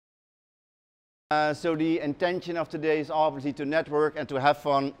So the intention of today is obviously to network and to have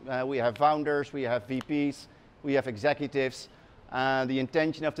fun. We have founders, we have VPs, we have executives. The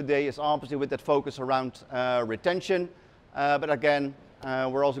intention of today is obviously with that focus around retention. But again,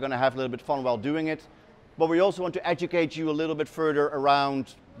 we're also going to have a little bit fun while doing it. But we also want to educate you a little bit further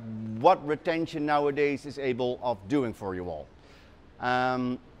around what retention nowadays is able of doing for you all.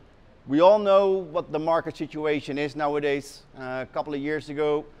 We all know what the market situation is nowadays. A couple of years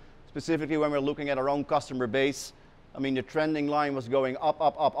ago, specifically when we're looking at our own customer base, I mean, the trending line was going up,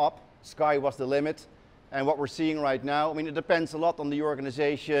 up, up, up. Sky was the limit. And what we're seeing right now, I mean, it depends a lot on the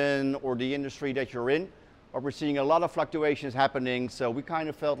organization or the industry that you're in, but we're seeing a lot of fluctuations happening. So we kind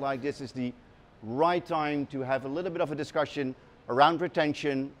of felt like this is the right time to have a little bit of a discussion around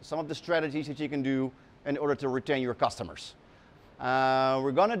retention, some of the strategies that you can do in order to retain your customers.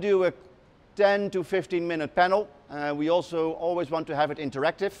 We're going to do a 10 to 15 minute panel. We also always want to have it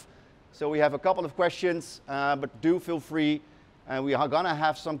interactive. So we have a couple of questions, but do feel free. We are going to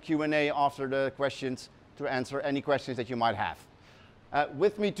have some Q&A after the questions to answer any questions that you might have.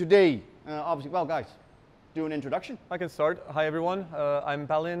 With me today, obviously, well guys, do an introduction. I can start. Hi everyone, I'm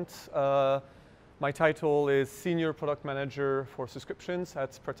Balint. My title is Senior Product Manager for Subscriptions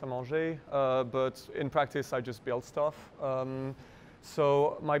at Manger, but in practice I just build stuff.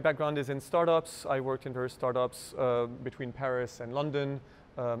 So my background is in startups. I worked in various startups between Paris and London,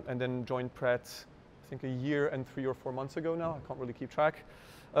 and then joined Pret, I think a year and 3 or 4 months ago now. I can't really keep track.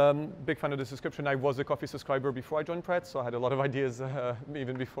 Big fan of the subscription. I was a coffee subscriber before I joined Pret, so I had a lot of ideas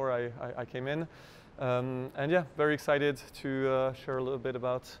even before I came in. And yeah, very excited to share a little bit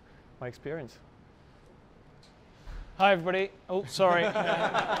about my experience. Hi everybody. Oh, sorry.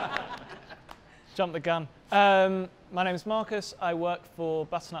 Jumped the gun. My name is Marcus. I work for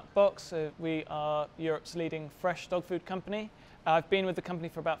Butternut Box. We are Europe's leading fresh dog food company. I've been with the company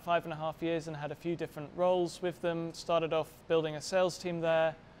for about 5.5 years and had a few different roles with them. Started off building a sales team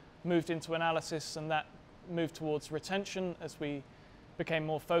there, moved into analysis, and that moved towards retention as we became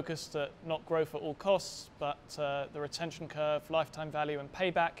more focused at not growth at all costs, but the retention curve, lifetime value, and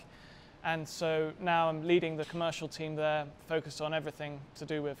payback. And so now I'm leading the commercial team there, focused on everything to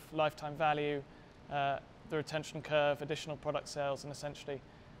do with lifetime value, the retention curve, additional product sales, and essentially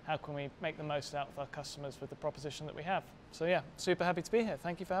how can we make the most out of our customers with the proposition that we have. So yeah, super happy to be here.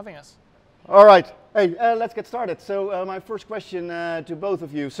 Thank you for having us. All right, hey, let's get started. So my first question to both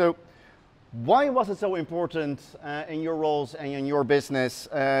of you. So why was it so important in your roles and in your business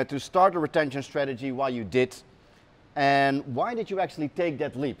to start a retention strategy while you did? And why did you actually take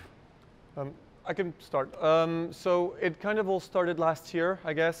that leap? I can start. So it kind of all started last year,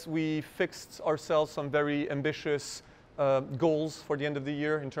 I guess. We fixed ourselves some very ambitious goals for the end of the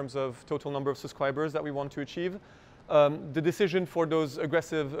year in terms of total number of subscribers that we want to achieve. The decision for those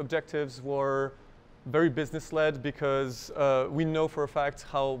aggressive objectives were very business-led because we know for a fact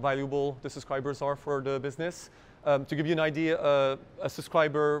how valuable the subscribers are for the business. To give you an idea, a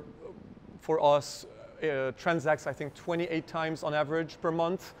subscriber for us transacts, I think, 28 times on average per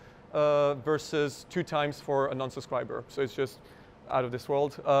month versus 2 times for a non-subscriber. So it's just out of this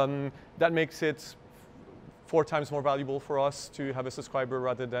world. That makes it 4 times more valuable for us to have a subscriber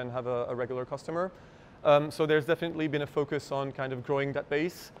rather than have a regular customer. So there's definitely been a focus on kind of growing that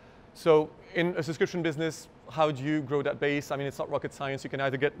base. So in a subscription business, how do you grow that base? I mean, it's not rocket science. You can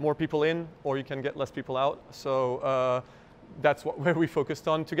either get more people in or you can get less people out. So that's where we focused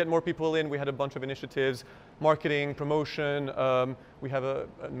on. To get more people in, we had a bunch of initiatives, marketing, promotion. We have an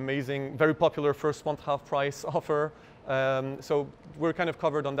amazing, very popular first month half price offer. So we're kind of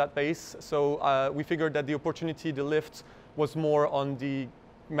covered on that base. So we figured that the opportunity, the lift, was more on the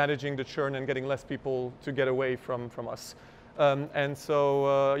managing the churn and getting less people to get away from us. And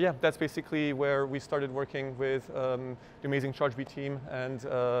so, yeah, that's basically where we started working with the amazing Chargebee team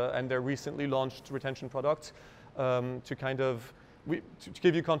and their recently launched retention product to kind of, to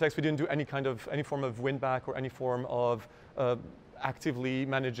give you context, we didn't do any form of win back or any form of actively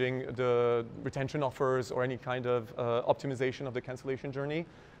managing the retention offers or any kind of optimization of the cancellation journey.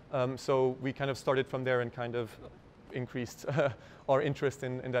 So we kind of started from there and kind of increased our interest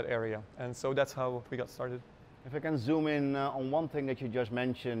in that area. And so that's how we got started. If I can zoom in on one thing that you just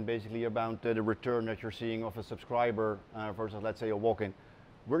mentioned, basically about the return that you're seeing of a subscriber versus, let's say, a walk-in.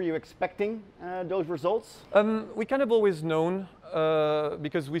 Were you expecting those results? We kind of always known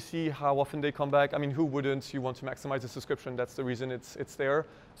because we see how often they come back. I mean, who wouldn't? You want to maximize the subscription. That's the reason it's there.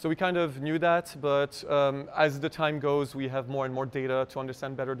 So we kind of knew that, but as the time goes, we have more and more data to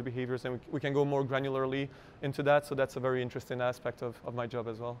understand better the behaviors, and we can go more granularly into that. So that's a very interesting aspect of my job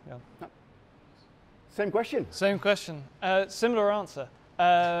as well. Yeah. Same question. Same question. Similar answer.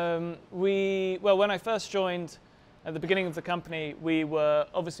 Well, when I first joined at the beginning of the company, we were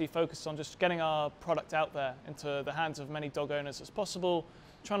obviously focused on just getting our product out there into the hands of many dog owners as possible,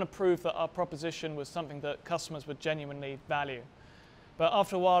 trying to prove that our proposition was something that customers would genuinely value. But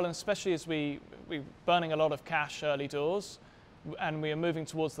after a while, and especially as we were burning a lot of cash early doors, and we were moving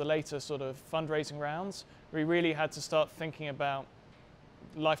towards the later sort of fundraising rounds, we really had to start thinking about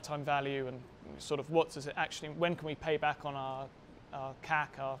lifetime value and sort of what does it actually, when can we pay back on our CAC,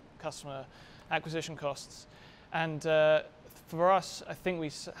 our customer acquisition costs. And for us, I think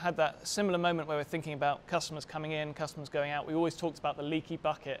we had that similar moment where we're thinking about customers coming in, customers going out. We always talked about the leaky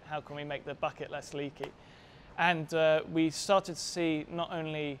bucket. How can we make the bucket less leaky? And we started to see not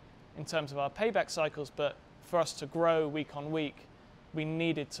only in terms of our payback cycles, but for us to grow week on week, we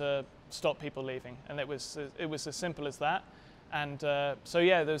needed to stop people leaving. And it was as simple as that. And so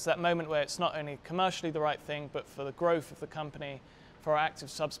yeah, there was that moment where it's not only commercially the right thing, but for the growth of the company, for our active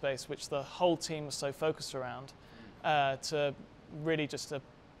subspace, which the whole team was so focused around, to really just a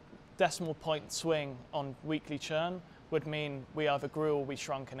decimal point swing on weekly churn would mean we either grew or we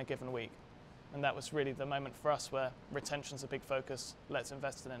shrunk in a given week. And that was really the moment for us where retention's a big focus. Let's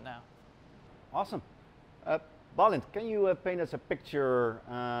invest in it now. Awesome. Balint, can you paint us a picture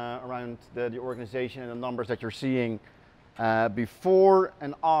around the organization and the numbers that you're seeing before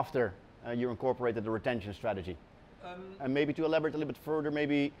and after you incorporated the retention strategy? And maybe to elaborate a little bit further,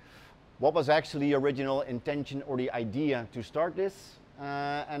 maybe what was actually the original intention or the idea to start this?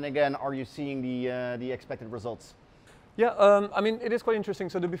 And again, are you seeing the expected results? Yeah, I mean, it is quite interesting.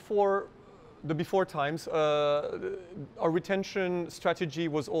 So the before times, our retention strategy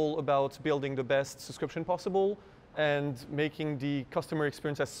was all about building the best subscription possible and making the customer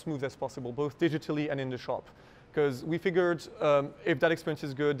experience as smooth as possible, both digitally and in the shop. Because we figured if that experience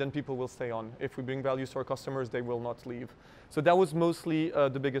is good, then people will stay on. If we bring value to our customers, they will not leave. So that was mostly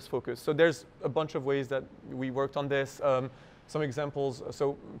the biggest focus. So there's a bunch of ways that we worked on this. Some examples,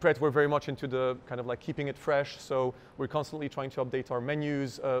 so Pret, we're very much into the kind of like keeping it fresh. So we're constantly trying to update our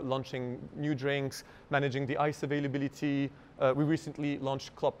menus, launching new drinks, managing the ice availability. We recently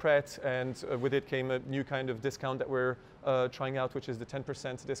launched Club Pret, and with it came a new kind of discount that we're trying out, which is the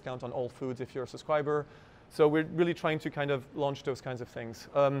 10% discount on all foods if you're a subscriber. So we're really trying to kind of launch those kinds of things.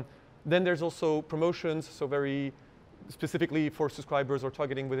 Then there's also promotions, so very specifically for subscribers or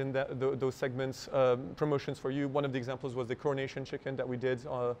targeting within those segments, promotions for you. One of the examples was the Coronation chicken that we did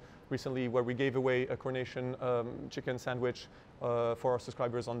recently, where we gave away a Coronation chicken sandwich for our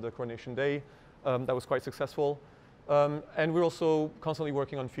subscribers on the Coronation Day. That was quite successful. And we're also constantly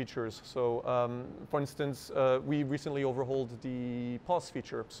working on features. So for instance, we recently overhauled the pause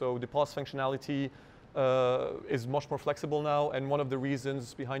feature. So the pause functionality is much more flexible now, and one of the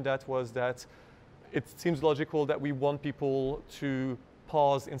reasons behind that was that it seems logical that we want people to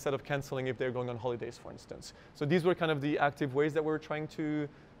pause instead of canceling if they're going on holidays, for instance. So these were kind of the active ways that we're trying to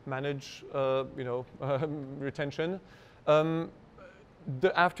manage retention. The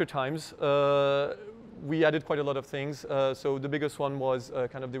after times, we added quite a lot of things. So the biggest one was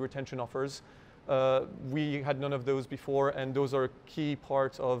kind of the retention offers. We had none of those before, and those are a key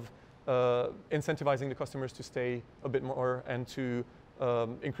part of incentivizing the customers to stay a bit more and to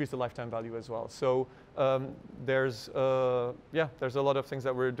increase the lifetime value as well. So there's a lot of things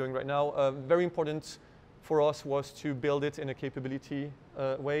that we're doing right now. Very important for us was to build it in a capability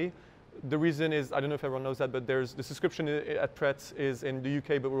way. The reason is, I don't know if everyone knows that, but there's the subscription at Pret is in the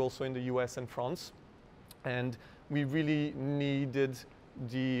UK, but we're also in the US and France. And we really needed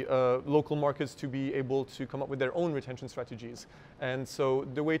the local markets to be able to come up with their own retention strategies. And so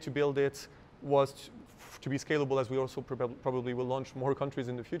the way to build it was to be scalable, as we also probably will launch more countries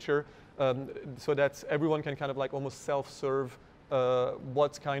in the future, so that everyone can kind of like almost self-serve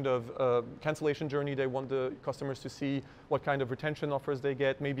what kind of cancellation journey they want the customers to see, what kind of retention offers they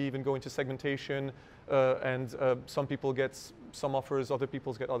get, maybe even go into segmentation, and some people get some offers, other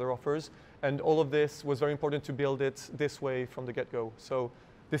people get other offers. And all of this was very important to build it this way from the get-go. So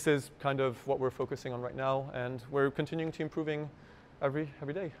this is kind of what we're focusing on right now, and we're continuing to improving every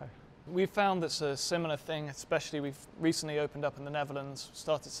day. We found that's a similar thing, especially we've recently opened up in the Netherlands,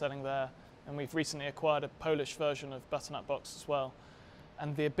 started selling there, and we've recently acquired a Polish version of Butternut Box as well.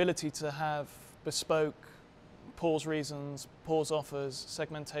 And the ability to have bespoke pause reasons, pause offers,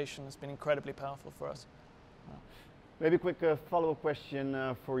 segmentation has been incredibly powerful for us. Maybe a quick follow-up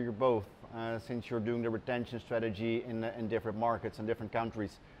question for you both, since you're doing the retention strategy in different markets and different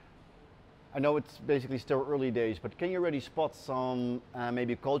countries. I know it's basically still early days, but can you already spot some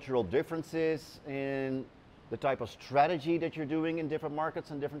maybe cultural differences in the type of strategy that you're doing in different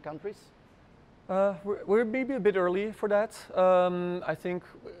markets and different countries? We're maybe a bit early for that. I think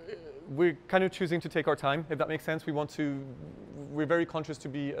we're kind of choosing to take our time, if that makes sense. We're very conscious to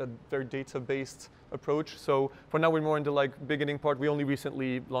be a very data-based approach. So for now, we're more in the beginning part. We only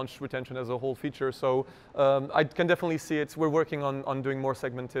recently launched retention as a whole feature. So I can definitely see it. We're working on doing more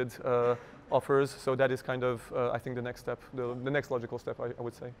segmented offers. So that is kind of, I think, the next step, the next logical step, I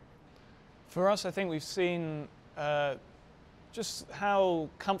would say. For us, I think we've seen just how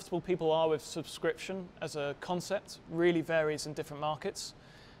comfortable people are with subscription as a concept really varies in different markets.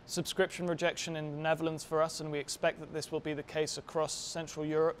 Subscription rejection in the Netherlands for us, and we expect that this will be the case across Central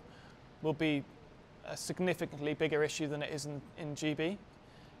Europe, will be a significantly bigger issue than it is in GB.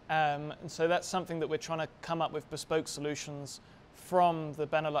 And so that's something that we're trying to come up with bespoke solutions from the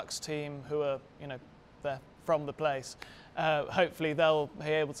Benelux team who are, they're from the place. Hopefully they'll be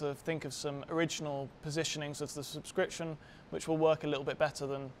able to think of some original positionings of the subscription which will work a little bit better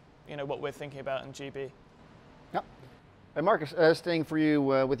than what we're thinking about in GB. Yeah. And Marcus, staying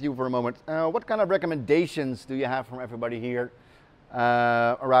with you for a moment, what kind of recommendations do you have from everybody here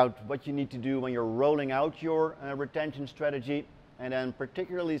around what you need to do when you're rolling out your retention strategy, and then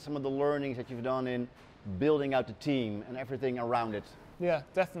particularly some of the learnings that you've done in building out the team and everything around it? Yeah,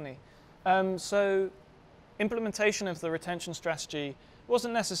 definitely. So implementation of the retention strategy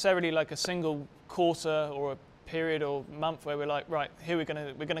wasn't necessarily like a single quarter or a period or month where we're like, right, here we're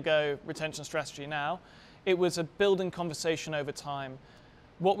gonna go retention strategy now. It was a building conversation over time.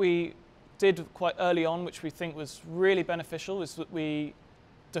 What we did quite early on, which we think was really beneficial, is that we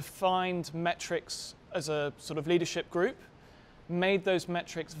defined metrics as a sort of leadership group, made those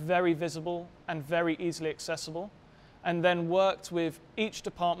metrics very visible and very easily accessible, and then worked with each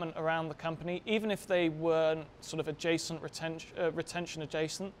department around the company, even if they weren't sort of adjacent retention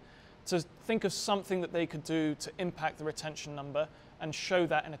adjacent, to think of something that they could do to impact the retention number and show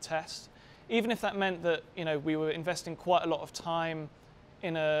that in a test. Even if that meant that we were investing quite a lot of time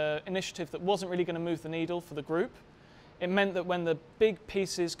in an initiative that wasn't really going to move the needle for the group, it meant that when the big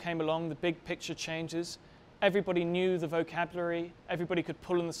pieces came along, the big picture changes, everybody knew the vocabulary, everybody could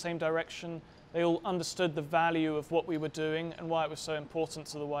pull in the same direction, they all understood the value of what we were doing and why it was so important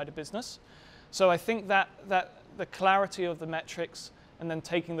to the wider business. So I think that the clarity of the metrics and then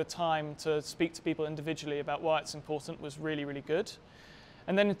taking the time to speak to people individually about why it's important was really, really good.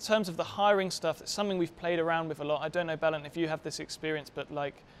 And then in terms of the hiring stuff, it's something we've played around with a lot. I don't know, Balint, if you have this experience, but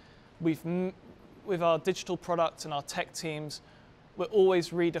with our digital product and our tech teams, we're always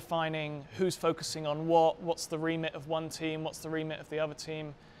redefining who's focusing on what's the remit of one team, what's the remit of the other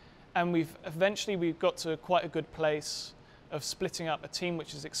team. And we've got to quite a good place of splitting up a team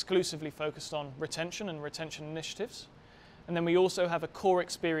which is exclusively focused on retention and retention initiatives. And then we also have a core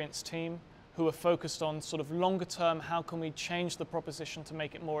experience team who are focused on sort of longer term, how can we change the proposition to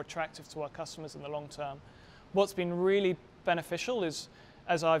make it more attractive to our customers in the long term. What's been really beneficial is,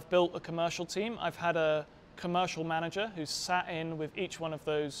 as I've built a commercial team, I've had a commercial manager who's sat in with each one of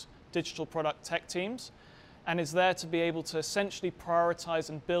those digital product tech teams and is there to be able to essentially prioritize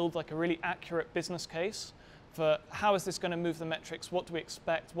and build like a really accurate business case for how is this going to move the metrics, what do we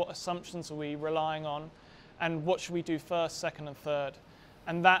expect, what assumptions are we relying on, and what should we do first, second, and third.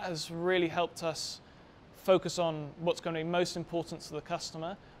 And that has really helped us focus on what's going to be most important to the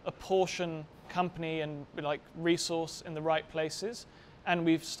customer, apportion company and resource in the right places, and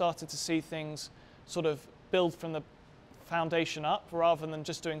we've started to see things sort of build from the foundation up rather than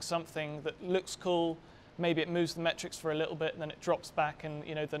just doing something that looks cool, maybe it moves the metrics for a little bit and then it drops back in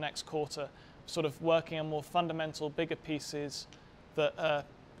the next quarter, sort of working on more fundamental, bigger pieces that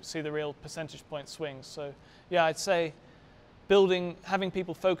see the real percentage point swings. So yeah, I'd say having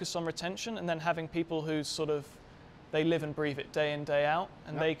people focus on retention and then having people who they live and breathe it day in, day out,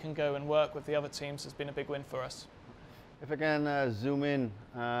 and they can go and work with the other teams has been a big win for us. If I can zoom in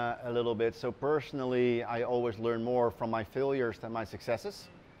a little bit, so personally I always learn more from my failures than my successes.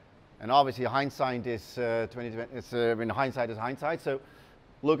 And obviously hindsight is 2020, hindsight is hindsight. So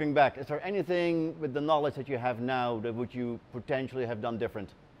looking back, is there anything with the knowledge that you have now that would you potentially have done different?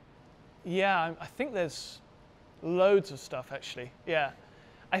 Yeah, I think there's loads of stuff actually, yeah.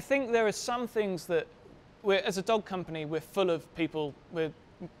 I think there are some things that as a dog company, we're full of people, we're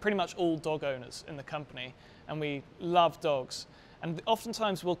pretty much all dog owners in the company and we love dogs. And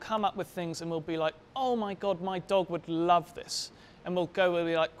oftentimes we'll come up with things and we'll be like, oh my God, my dog would love this. And we'll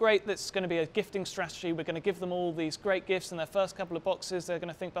be like, great, this is going to be a gifting strategy. We're going to give them all these great gifts in their first couple of boxes. They're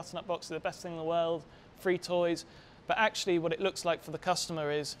going to think Butternut Box is the best thing in the world, free toys. But actually what it looks like for the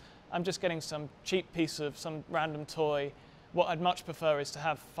customer is, I'm just getting some cheap piece of some random toy. What I'd much prefer is to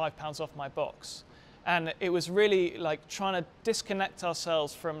have £5 off my box. And it was really like trying to disconnect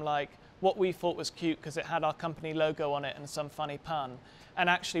ourselves from what we thought was cute because it had our company logo on it and some funny pun, and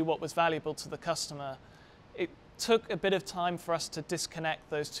actually what was valuable to the customer. It took a bit of time for us to disconnect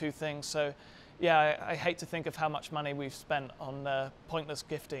those two things. So yeah, I hate to think of how much money we've spent on pointless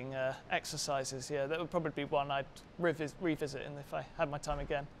gifting exercises. Yeah, that would probably be one I'd revisit if I had my time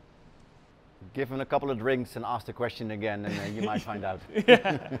again. Give him a couple of drinks and ask the question again, and you might find out.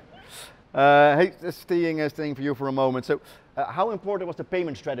 Yeah. Hey, staying for you for a moment. So, how important was the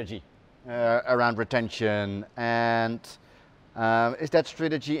payment strategy around retention, and is that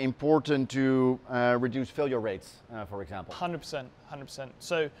strategy important to reduce failure rates, for example? 100%, 100%.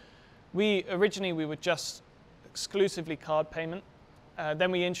 So, originally we were just exclusively card payment. Then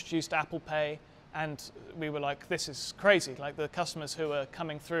we introduced Apple Pay. And we were like, this is crazy. Like the customers who are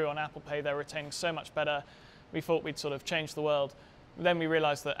coming through on Apple Pay, they're retaining so much better. We thought we'd sort of change the world. Then we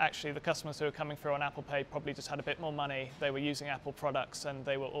realized that actually the customers who were coming through on Apple Pay probably just had a bit more money. They were using Apple products, and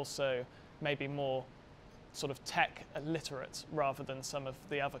they were also maybe more sort of tech illiterate rather than some of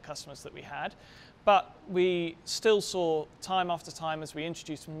the other customers that we had. But we still saw time after time as we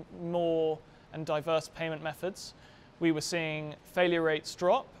introduced more and diverse payment methods, we were seeing failure rates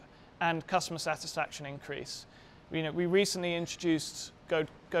drop and customer satisfaction increase. We recently introduced Go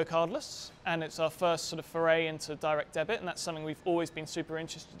Cardless, and it's our first sort of foray into direct debit, and that's something we've always been super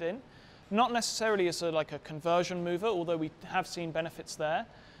interested in. Not necessarily as like a conversion mover, although we have seen benefits there,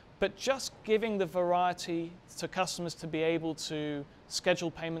 but just giving the variety to customers to be able to schedule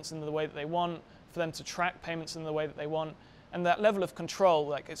payments in the way that they want, for them to track payments in the way that they want, and that level of control,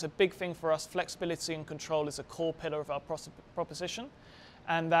 like it's a big thing for us. Flexibility and control is a core pillar of our proposition.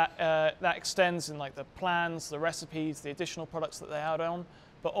 And that extends in like the plans, the recipes, the additional products that they add on,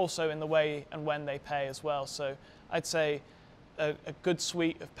 but also in the way and when they pay as well. So I'd say a good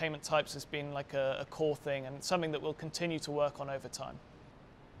suite of payment types has been like a core thing, and something that we'll continue to work on over time.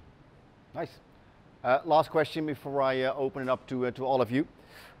 Nice. Last question before I open it up to all of you.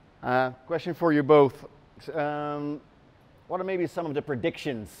 Question for you both. What are maybe some of the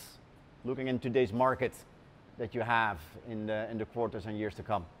predictions looking in today's market that you have in the quarters and years to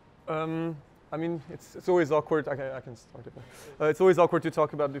come? I mean, it's always awkward. I can start it. It's always awkward to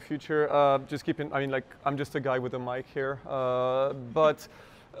talk about the future. Just keeping. I mean, like I'm just a guy with a mic here. But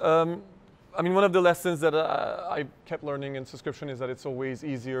I mean, one of the lessons that I kept learning in subscription is that it's always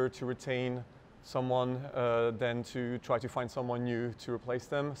easier to retain someone than to try to find someone new to replace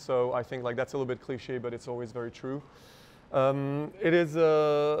them. So I think like that's a little bit cliche, but it's always very true. It is.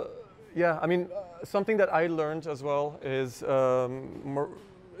 Yeah, I mean, something that I learned as well is,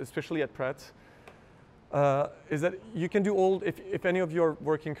 especially at Pret, is that you can do all, if any of you are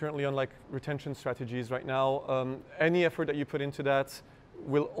working currently on like retention strategies right now, any effort that you put into that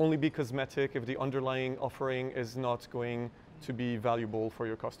will only be cosmetic if the underlying offering is not going to be valuable for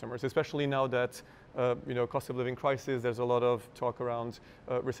your customers, especially now that, cost of living crisis, there's a lot of talk around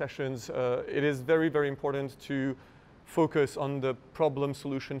recessions. It is very, very important to focus on the problem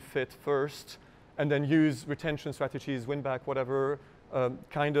solution fit first, and then use retention strategies, win back, whatever,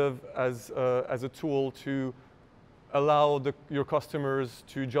 kind of as a tool to allow your customers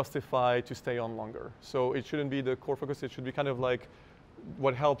to justify to stay on longer. So it shouldn't be the core focus, it should be kind of like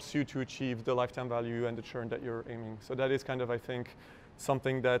what helps you to achieve the lifetime value and the churn that you're aiming. So that is kind of, I think,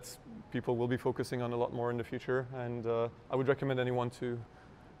 something that people will be focusing on a lot more in the future, and I would recommend anyone to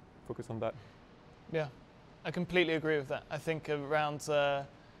focus on that. Yeah. I completely agree with that. I think around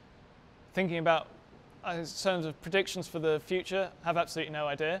thinking about in terms of predictions for the future, I have absolutely no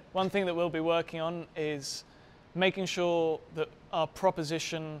idea. One thing that we'll be working on is making sure that our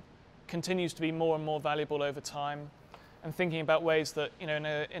proposition continues to be more and more valuable over time, and thinking about ways that, in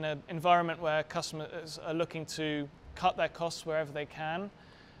an environment where customers are looking to cut their costs wherever they can,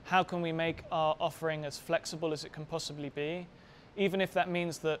 how can we make our offering as flexible as it can possibly be, even if that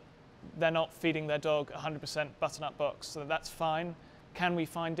means that they're not feeding their dog 100% Butternut Box, so that's fine. Can we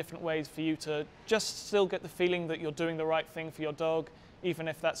find different ways for you to just still get the feeling that you're doing the right thing for your dog, even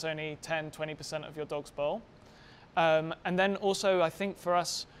if that's only 10, 20% of your dog's bowl? And then also, I think for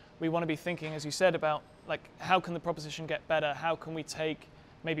us, we want to be thinking, as you said, about like how can the proposition get better? How can we take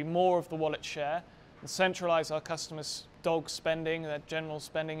maybe more of the wallet share and centralize our customers' dog spending, their general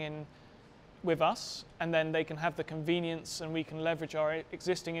spending with us, and then they can have the convenience, and we can leverage our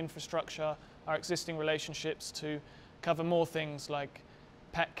existing infrastructure, our existing relationships to cover more things like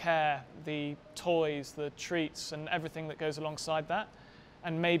pet care, the toys, the treats, and everything that goes alongside that.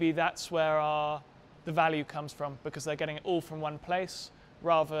 And maybe that's where the value comes from, because they're getting it all from one place,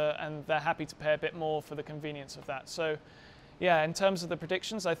 and they're happy to pay a bit more for the convenience of that. So yeah, in terms of the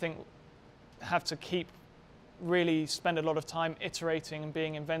predictions, I think have to keep really spend a lot of time iterating and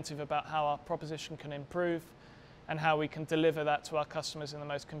being inventive about how our proposition can improve and how we can deliver that to our customers in the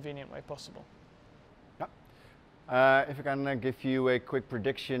most convenient way possible. If I can give you a quick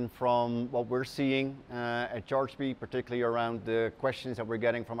prediction from what we're seeing at Chargebee, particularly around the questions that we're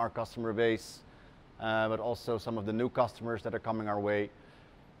getting from our customer base, but also some of the new customers that are coming our way.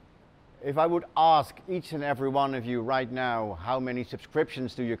 If I would ask each and every one of you right now, how many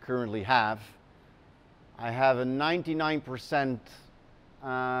subscriptions do you currently have? I have a 99%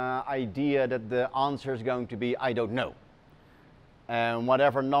 idea that the answer is going to be, I don't know. And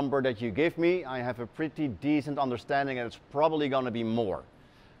whatever number that you give me, I have a pretty decent understanding that it's probably going to be more.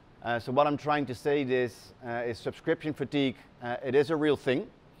 So what I'm trying to say is subscription fatigue. It is a real thing.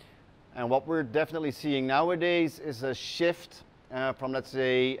 And what we're definitely seeing nowadays is a shift from, let's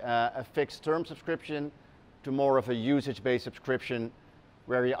say, a fixed term subscription to more of a usage-based subscription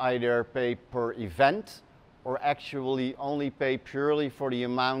where you either pay per event or actually only pay purely for the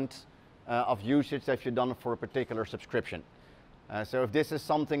amount of usage that you've done for a particular subscription. So if this is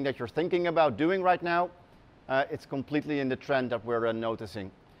something that you're thinking about doing right now, it's completely in the trend that we're noticing.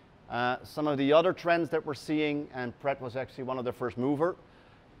 Some of the other trends that we're seeing, and Pret was actually one of the first mover,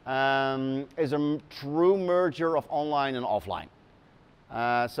 is a true merger of online and offline.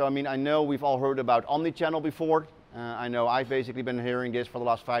 So I mean, I know we've all heard about omnichannel before. I know I've basically been hearing this for the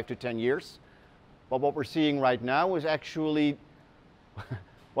last 5 to 10 years. But what we're seeing right now is actually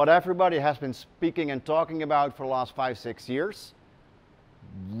what everybody has been speaking and talking about for the last 5, 6 years,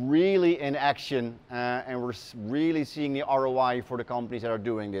 really in action, and we're really seeing the ROI for the companies that are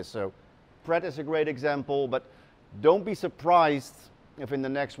doing this. So Pret is a great example, but don't be surprised if in the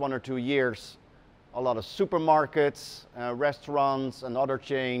next 1 or 2 years, a lot of supermarkets, restaurants and other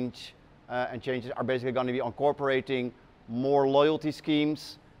changes are basically going to be incorporating more loyalty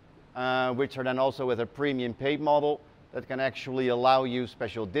schemes, which are then also with a premium paid model that can actually allow you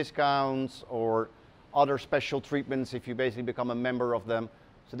special discounts or other special treatments if you basically become a member of them.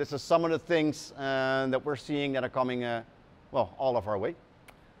 So this is some of the things that we're seeing that are coming, well, all of our way.